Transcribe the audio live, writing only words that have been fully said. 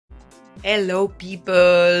Hello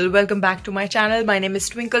people, welcome back to my channel. My name is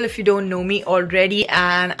Twinkle if you don't know me already,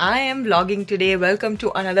 and I am vlogging today. Welcome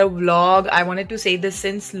to another vlog. I wanted to say this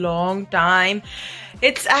since long time.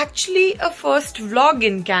 It's actually a first vlog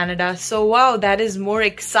in Canada, so wow, that is more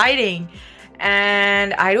exciting.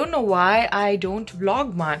 And I don't know why I don't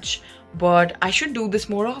vlog much, but I should do this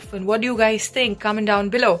more often. What do you guys think? Comment down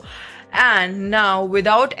below. And now,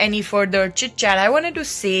 without any further chit chat, I wanted to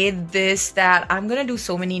say this, that I'm gonna do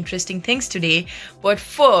so many interesting things today. But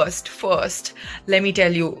first, let me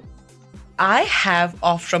tell you, I have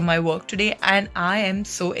off from my work today and I am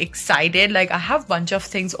so excited. Like, I have a bunch of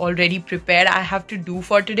things already prepared I have to do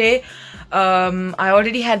for today. I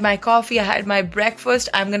already had my coffee, I had my breakfast.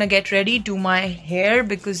 I'm gonna get ready, do my hair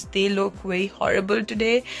because they look very horrible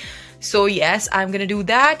today. So yes, I'm gonna do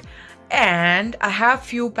that. And I have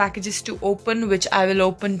few packages to open, which I will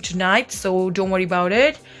open tonight, so don't worry about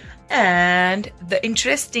it. And the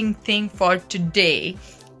interesting thing for today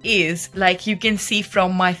is, like you can see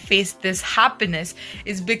from my face, this happiness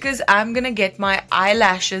is because I'm gonna get my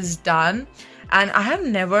eyelashes done. And I have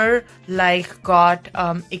never like got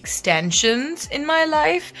extensions in my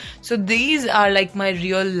life, so these are like my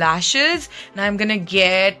real lashes, and I'm gonna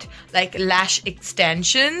get like lash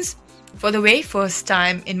extensions for the very first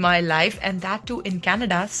time in my life, and that too in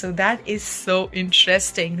Canada. So that is so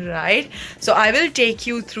interesting, right? So I will take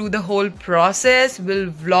you through the whole process.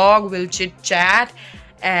 We'll vlog, we'll chit chat,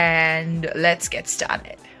 and let's get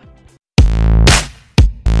started.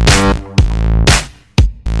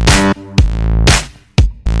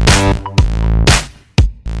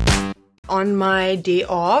 On my day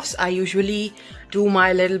offs, I usually do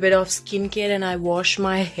my little bit of skincare and I wash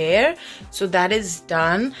my hair. So that is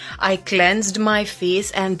done. I cleansed my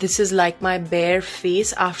face, and this is like my bare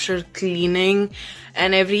face after cleaning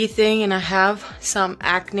and everything. And I have some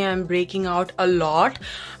acne. I'm breaking out a lot.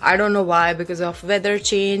 I don't know why, because of weather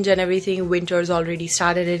change and everything. Winter's already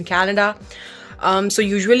started in Canada. So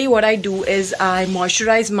usually what I do is I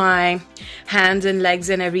moisturize my hands and legs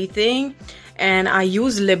and everything, and I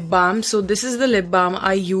use lip balm. So this is the lip balm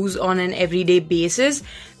I use on an everyday basis.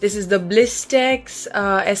 This is the Blistex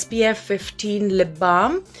SPF 15 lip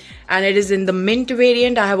balm, and it is in the mint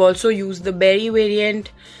variant. I have also used the berry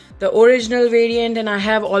variant, the original variant, and I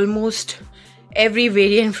have almost every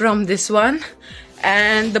variant from this one.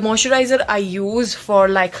 And the moisturizer I use for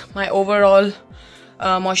like my overall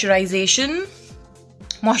moisturization.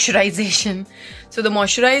 So the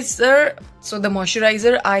moisturizer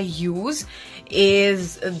I use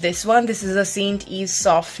is this one. This is a St. Eve's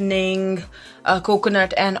softening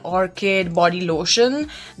coconut and orchid body lotion.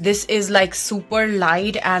 This is like super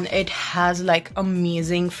light and it has like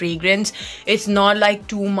amazing fragrance. It's not like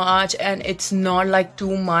too much and it's not like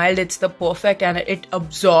too mild. It's the perfect, and it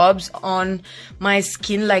absorbs on my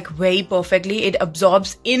skin like very perfectly. It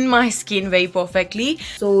absorbs in my skin very perfectly.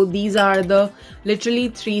 So these are the literally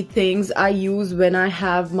 3 things I use when I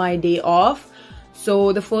have my day off.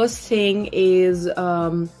 So the first thing is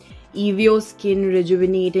Evio Skin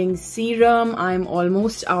Rejuvenating Serum. I'm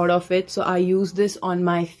almost out of it, so I use this on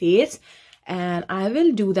my face, and I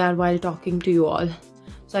will do that while talking to you all.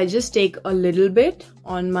 So I just take a little bit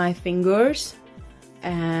on my fingers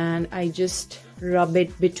and I just rub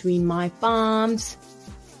it between my palms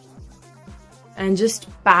and just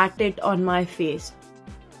pat it on my face.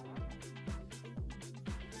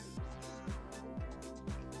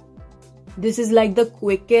 This is like the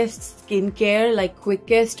quickest skincare, like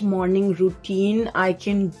quickest morning routine I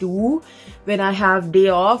can do when I have day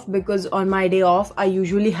off, because on my day off I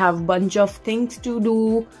usually have bunch of things to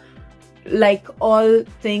do, like all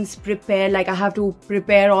things prepared. Like I have to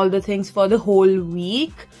prepare all the things for the whole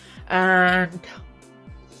week, and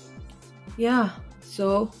yeah,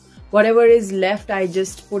 so whatever is left I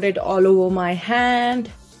just put it all over my hand,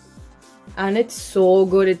 and it's so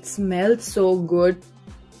good. It smells so good.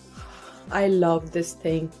 I love this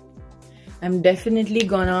thing. I'm definitely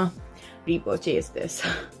gonna repurchase this.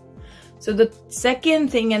 So the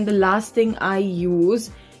second thing and the last thing I use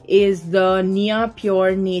is the Nia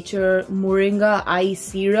Pure Nature Moringa Eye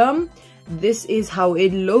Serum. This is how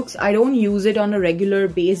it looks. I don't use it on a regular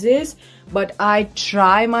basis, but I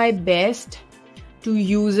try my best to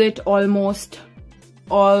use it almost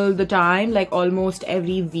all the time, like almost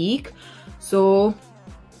every week. So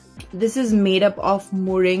this is made up of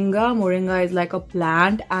moringa. Moringa is like a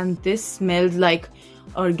plant, and this smells like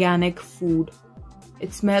organic food.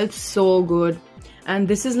 It smells so good, and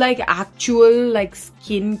this is like actual like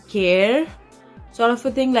skincare sort of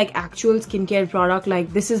a thing, like actual skincare product.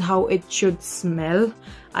 Like this is how it should smell.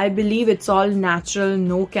 I believe it's all natural,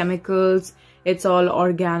 no chemicals, it's all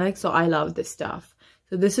organic, so I love this stuff.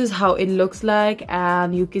 So this is how it looks like,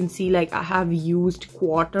 and you can see like I have used like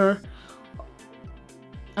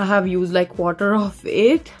quarter of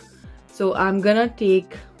it. So I'm gonna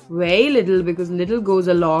take very little, because little goes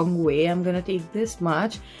a long way. I'm gonna take this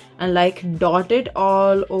much and like dot it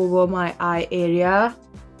all over my eye area.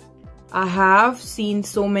 I have seen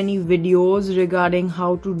so many videos regarding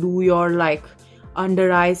how to do your like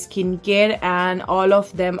under eye skincare, and all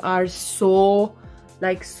of them are so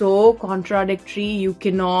contradictory. You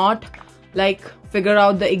cannot like figure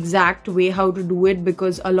out the exact way how to do it,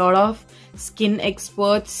 because a lot of skin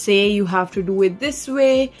experts say you have to do it this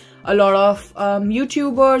way. A lot of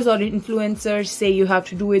YouTubers or influencers say you have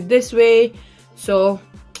to do it this way. So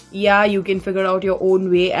yeah, you can figure out your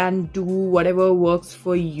own way and do whatever works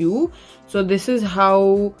for you. So this is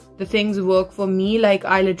how the things work for me. Like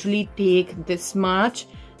I literally take this much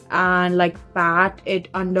and like pat it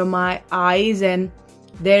under my eyes, and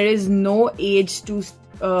there is no age to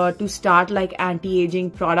start like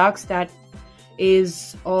anti-aging products. That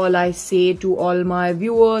is all I say to all my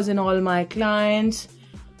viewers and all my clients.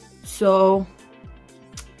 So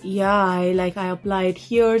yeah, I apply it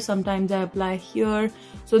here, sometimes I apply here.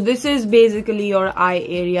 So this is basically your eye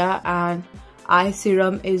area, and eye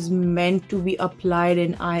serum is meant to be applied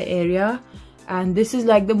in eye area, and this is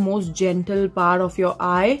like the most gentle part of your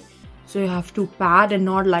eye, so you have to pat and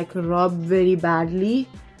not like rub very badly.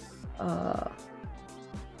 So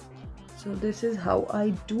this is how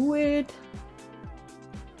I do it.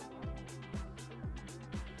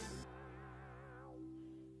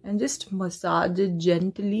 And just massage it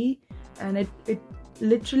gently, and it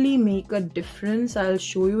literally make a difference. I'll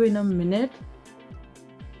show you in a minute.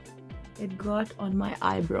 It got on my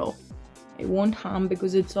eyebrow. It won't harm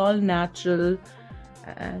because it's all natural,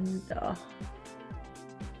 and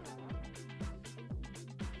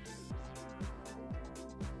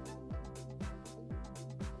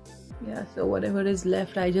yeah, so whatever is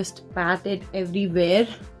left, I just pat it everywhere.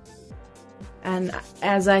 And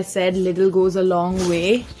as I said, little goes a long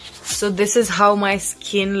way. So this is how my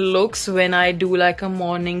skin looks when I do like a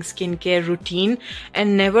morning skincare routine.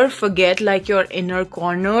 And never forget like your inner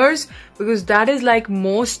corners, because that is like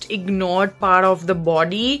most ignored part of the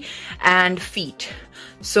body and feet.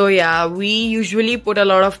 So yeah, we usually put a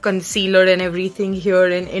lot of concealer and everything here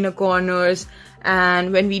in inner corners,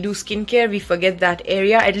 and when we do skincare we forget that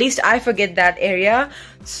area. At least I forget that area.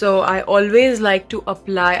 So I always like to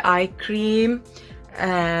apply eye cream,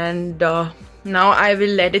 and now I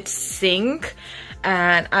will let it sink,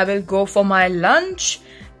 and I will go for my lunch,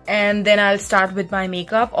 and then I'll start with my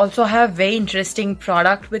makeup. Also, I have very interesting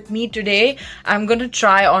product with me today. I'm gonna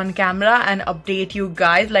try on camera and update you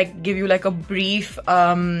guys, like give you like a brief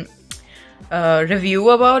review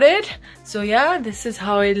about it. So yeah, this is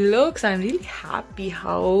how it looks. I'm really happy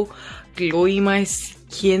how glowy my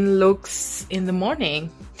skin looks in the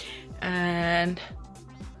morning. And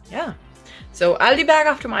yeah, so I'll be back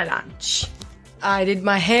after my lunch. I did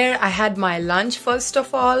my hair. I had my lunch first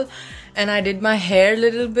of all, and I did my hair a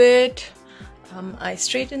little bit. I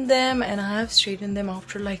straightened them, and I have straightened them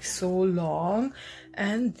after like so long,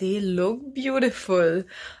 and they look beautiful.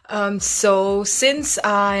 So since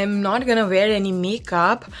I'm not gonna wear any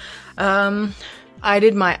makeup, I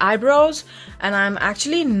did my eyebrows, and I'm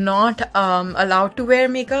actually not allowed to wear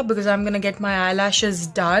makeup because I'm gonna get my eyelashes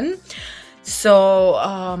done. So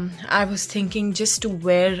I was thinking just to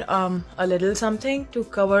wear a little something to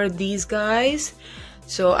cover these guys.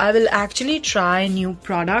 So I will actually try a new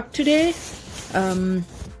product today.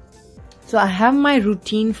 So I have my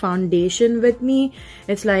routine foundation with me.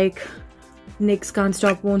 It's like NYX Can't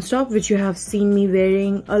Stop Won't Stop, which you have seen me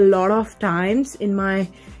wearing a lot of times in my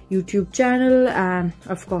YouTube channel and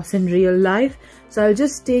of course in real life. So I'll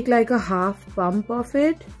just take like a half pump of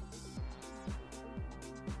it.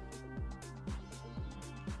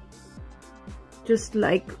 Just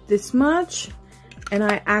like this much. And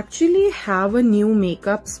I actually have a new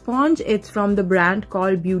makeup sponge. It's from the brand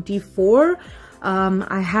called Beauty 4.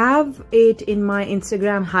 I have it in my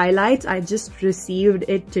Instagram highlights. I just received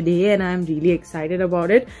it today and I'm really excited about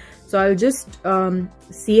it. So I'll just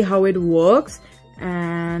see how it works,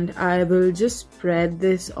 and I will just spread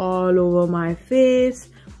this all over my face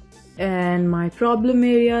and my problem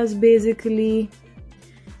areas basically.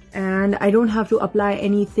 And I don't have to apply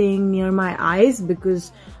anything near my eyes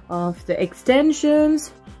because of the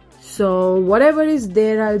extensions. So whatever is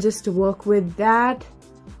there, I'll just work with that.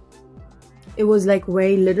 It was like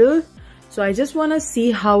very little, so I just want to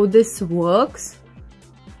see how this works.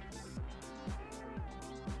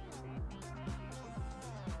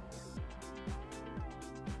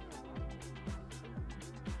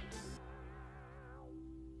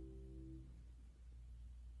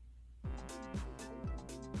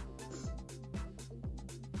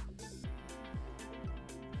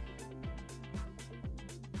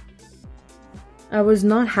 I was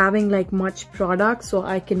not having like much product, so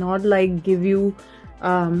I cannot like give you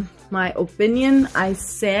my opinion. I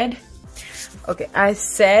said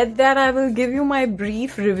that I will give you my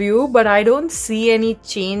brief review, but I don't see any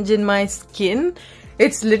change in my skin.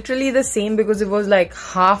 It's literally the same because it was like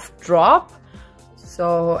half drop.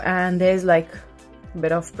 So, and there's like a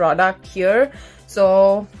bit of product here.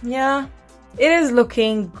 So yeah, it is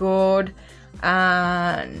looking good,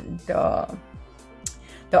 and the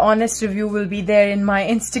honest review will be there in my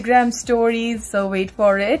Instagram stories, so wait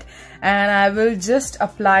for it. And I will just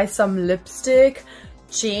apply some lipstick,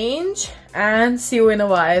 change, and see you in a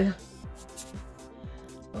while.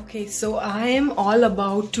 Okay, so I am all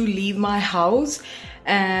about to leave my house,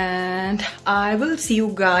 and I will see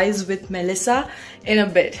you guys with Melissa in a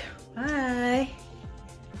bit. Bye.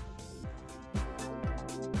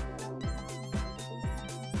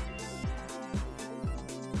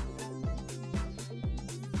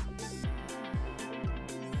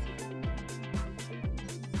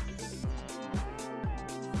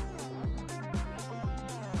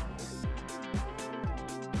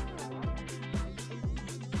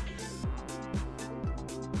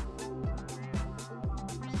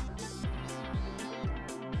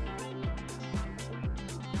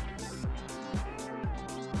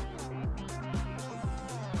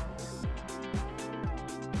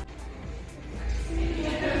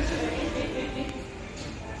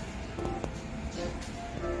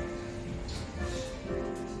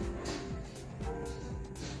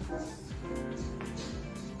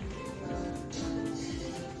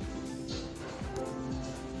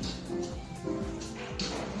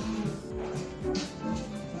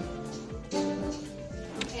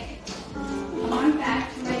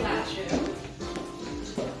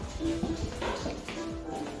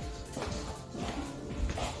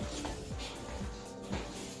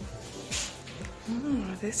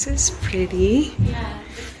 This is pretty. Yeah,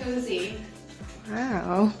 it's cozy.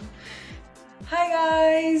 Wow. Hi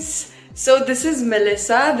guys. So this is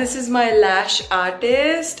Melissa. This is my lash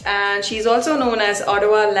artist, and she's also known as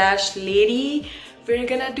Ottawa Lash Lady. We're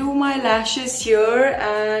gonna do my lashes here.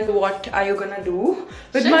 And what are you gonna do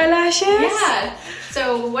with my lashes? Yeah.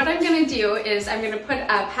 So what I'm gonna do is I'm gonna put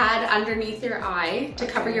a pad underneath your eye to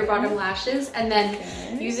cover your bottom lashes, and then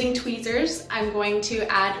using tweezers, I'm going to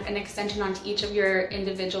add an extension onto each of your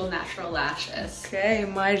individual natural lashes. Okay,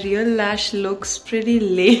 my real lash looks pretty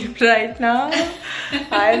lame right now.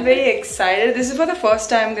 I'm very excited. This is for the first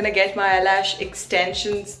time I'm gonna get my eyelash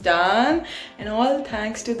extensions done, and all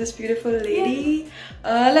thanks to this beautiful lady.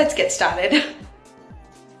 Let's get started.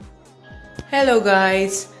 Hello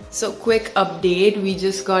guys. So quick update, we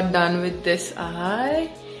just got done with this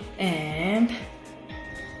eye and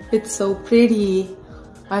it's so pretty.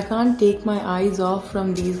 I can't take my eyes off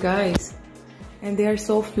from these guys, and they are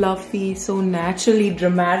so fluffy, so naturally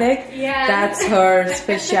dramatic. Yeah, that's her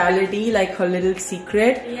speciality, like her little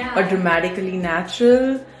secret. Yeah, or dramatically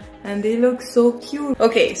natural, and they look so cute.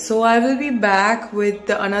 Okay, so I will be back with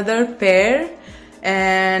another pair,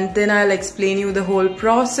 and then I'll explain you the whole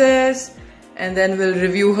process, and then we'll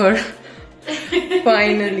review her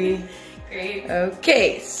finally. Great.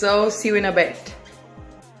 Okay, so see you in a bit.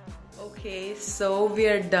 Okay, so we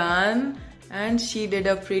are done, and she did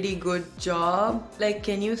a pretty good job. Like,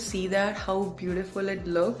 can you see that, how beautiful it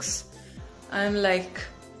looks? I'm like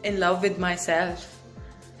in love with myself.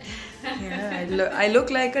 Yeah, I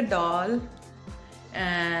look like a doll.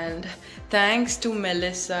 And thanks to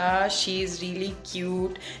Melissa, she's really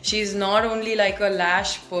cute. She's not only like a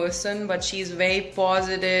lash person, but she's very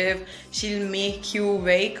positive. She'll make you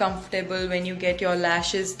very comfortable when you get your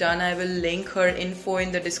lashes done. I will link her info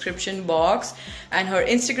in the description box, and her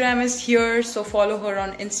Instagram is here, so follow her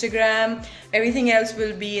on Instagram. Everything else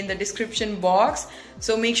will be in the description box,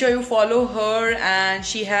 so make sure you follow her, and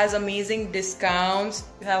she has amazing discounts.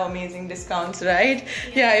 You have amazing discounts, right?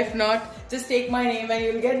 Yeah, if not, just take my name and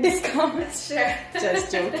you'll get discounts. Sure.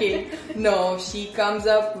 Just joking. No, she comes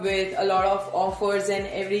up with a lot of offers and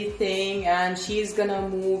everything, and she's gonna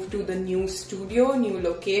move to the new studio, new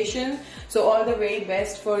location. So all the very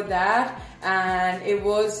best for that. And it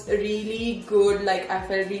was really good. Like, I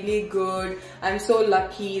felt really good. I'm so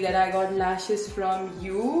lucky that I got lashes from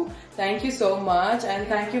you. Thank you so much, and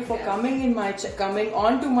thank you for coming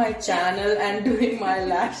onto my channel and doing my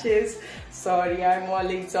lashes. Sorry, I'm all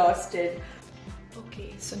exhausted.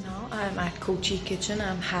 Okay, so now I'm at Kochi Kitchen.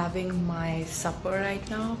 I'm having my supper right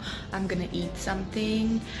now. I'm gonna eat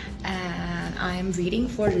something, and I'm waiting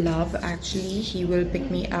for Love. Actually, he will pick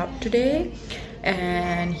me up today,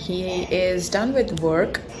 and he is done with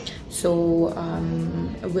work, so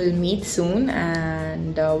we'll meet soon,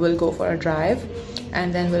 and we'll go for a drive,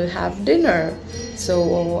 and then we'll have dinner.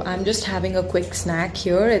 So I'm just having a quick snack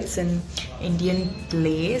here. It's an Indian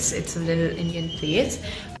place. It's a little Indian place.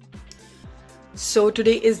 So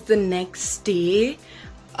today is the next day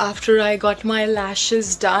after I got my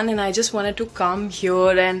lashes done, and I just wanted to come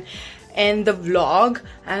here and end the vlog.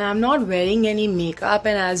 And I'm not wearing any makeup,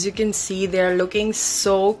 and as you can see, they're looking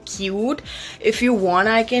so cute. If you want,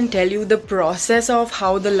 I can tell you the process of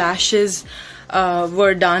how the lashes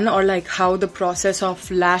were done, or like how the process of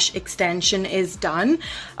lash extension is done.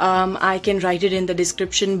 I can write it in the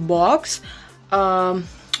description box,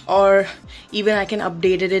 or even I can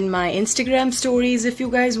update it in my Instagram stories if you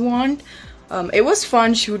guys want. It was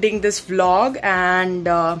fun shooting this vlog,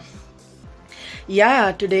 and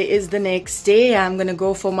yeah, today is the next day. I'm gonna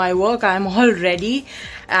go for my work. I'm all ready,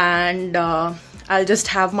 and I'll just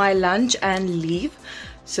have my lunch and leave.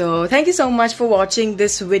 So thank you so much for watching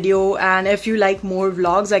this video, and if you like more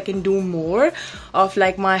vlogs, I can do more of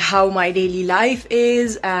like how my daily life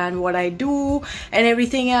is and what I do and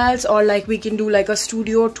everything else, or like we can do like a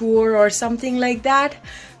studio tour or something like that.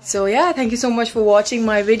 So yeah, thank you so much for watching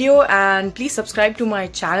my video, and please subscribe to my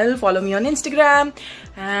channel, follow me on Instagram,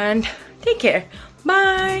 and take care.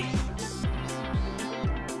 Bye.